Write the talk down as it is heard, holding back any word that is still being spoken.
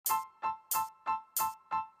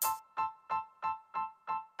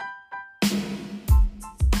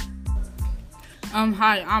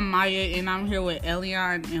Hi, I'm Maya, and I'm here with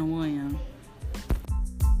Elion and William.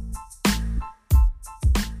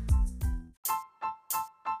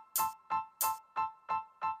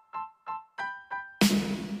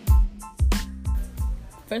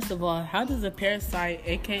 First of all, how does a parasite,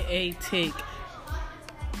 aka tick,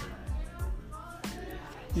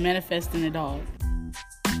 manifest in a dog?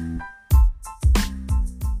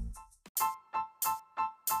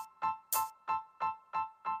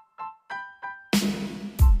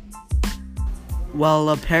 Well,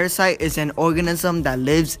 a parasite is an organism that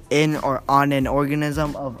lives in or on an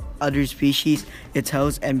organism of other species, its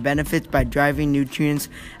host, and benefits by driving nutrients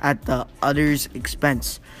at the other's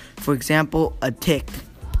expense. For example, a tick.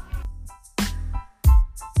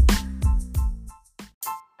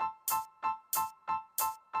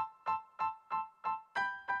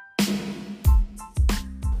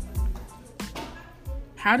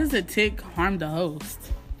 How does a tick harm the host?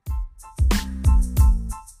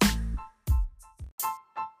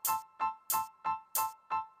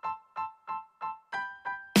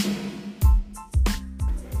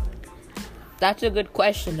 That's a good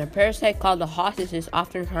question. A parasite called a host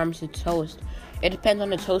often harms its host. It depends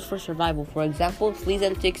on its host for survival. For example, fleas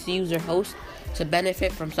and ticks use their host to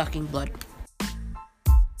benefit from sucking blood.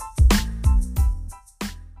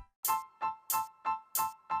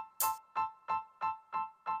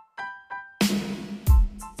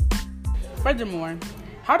 Furthermore,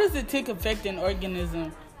 how does a tick affect an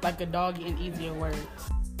organism like a dog in easier words?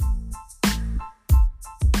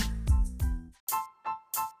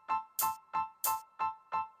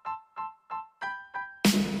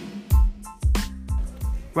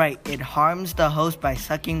 Right, it harms the host by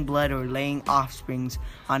sucking blood or laying offsprings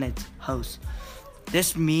on its host.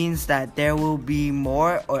 This means that there will be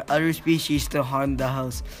more or other species to harm the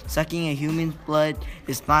host. Sucking a human's blood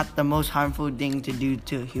is not the most harmful thing to do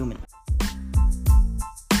to a human.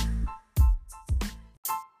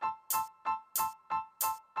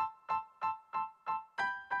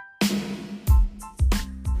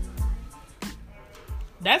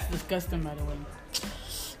 That's disgusting, by the way.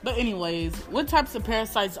 But anyways, what types of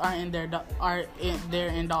parasites are there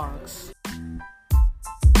in dogs?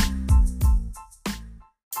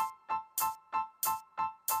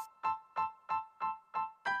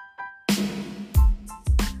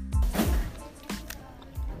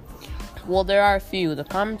 Well, there are a few. The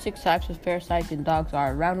common 6 types of parasites in dogs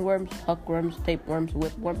are roundworms, hookworms, tapeworms,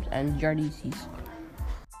 whipworms, and giardiasis.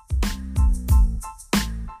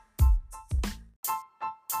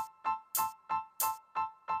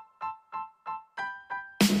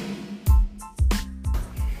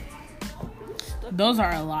 Those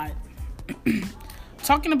are a lot.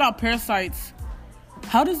 Talking about parasites,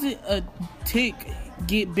 how does a tick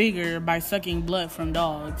get bigger by sucking blood from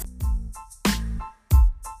dogs?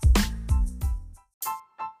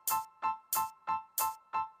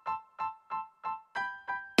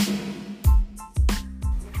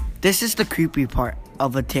 This is the creepy part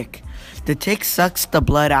of a tick. The tick sucks the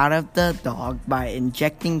blood out of the dog by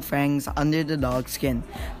injecting fangs under the dog's skin.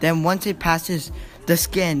 Then once it passes the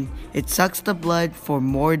skin, it sucks the blood for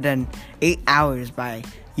more than 8 hours by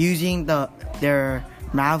using their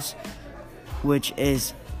mouths, which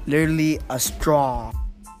is literally a straw.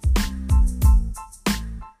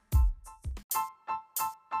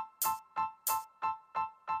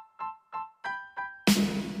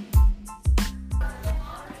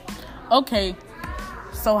 Okay,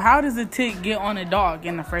 so how does a tick get on a dog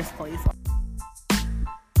in the first place?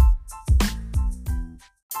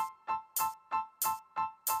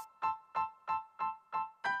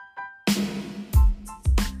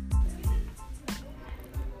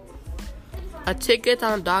 A tick gets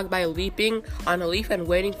on a dog by leaping on a leaf and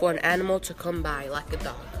waiting for an animal to come by, like a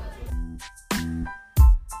dog.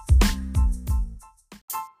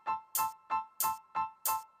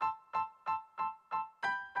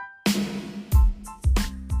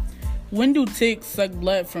 When do ticks suck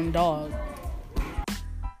blood from dogs?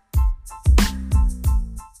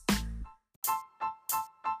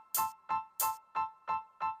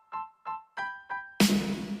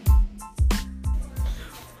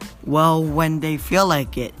 Well, when they feel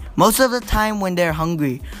like it. Most of the time when they're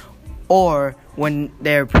hungry or when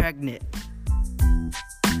they're pregnant.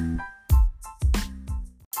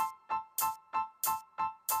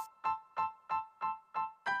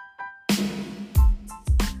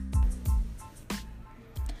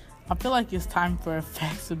 I feel like it's time for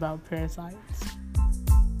facts about parasites.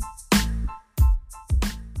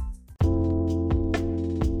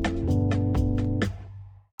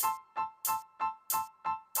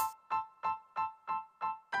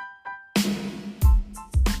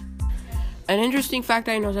 An interesting fact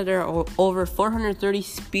I know is that there are over 430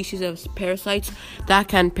 species of parasites that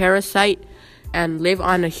can parasite and live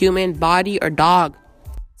on a human body or dog.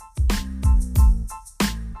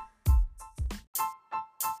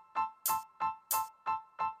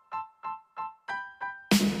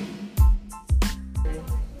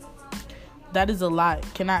 That is a lot.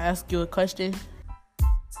 Can I ask you a question?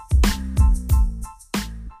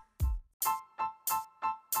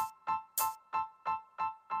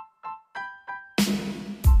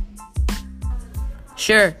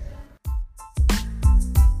 Sure.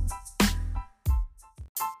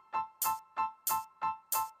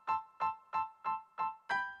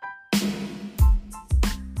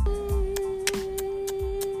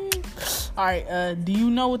 Alright, do you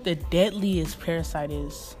know what the deadliest parasite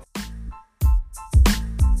is?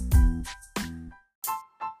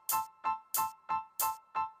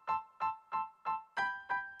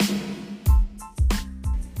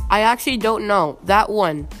 I actually don't know. That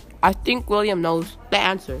one. I think William knows the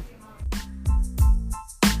answer.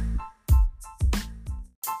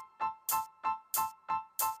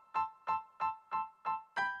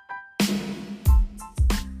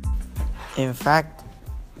 In fact,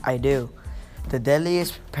 I do. The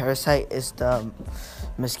deadliest parasite is the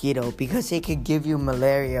mosquito because it can give you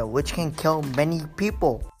malaria, which can kill many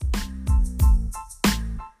people.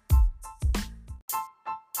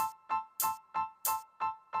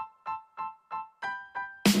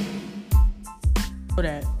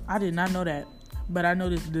 That I did not know that, but I know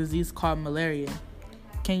this disease called malaria.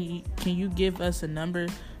 Can you give us a number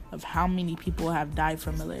of how many people have died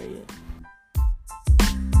from malaria?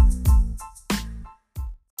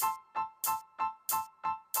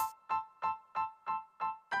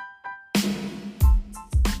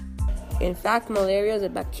 In fact, malaria is a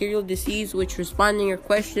bacterial disease which, responding to your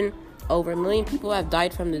question, over 1 million people have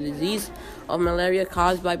died from the disease of malaria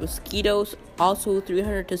caused by mosquitoes. Also,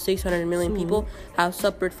 300 to 600 million people have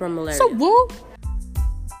suffered from malaria. So, woo!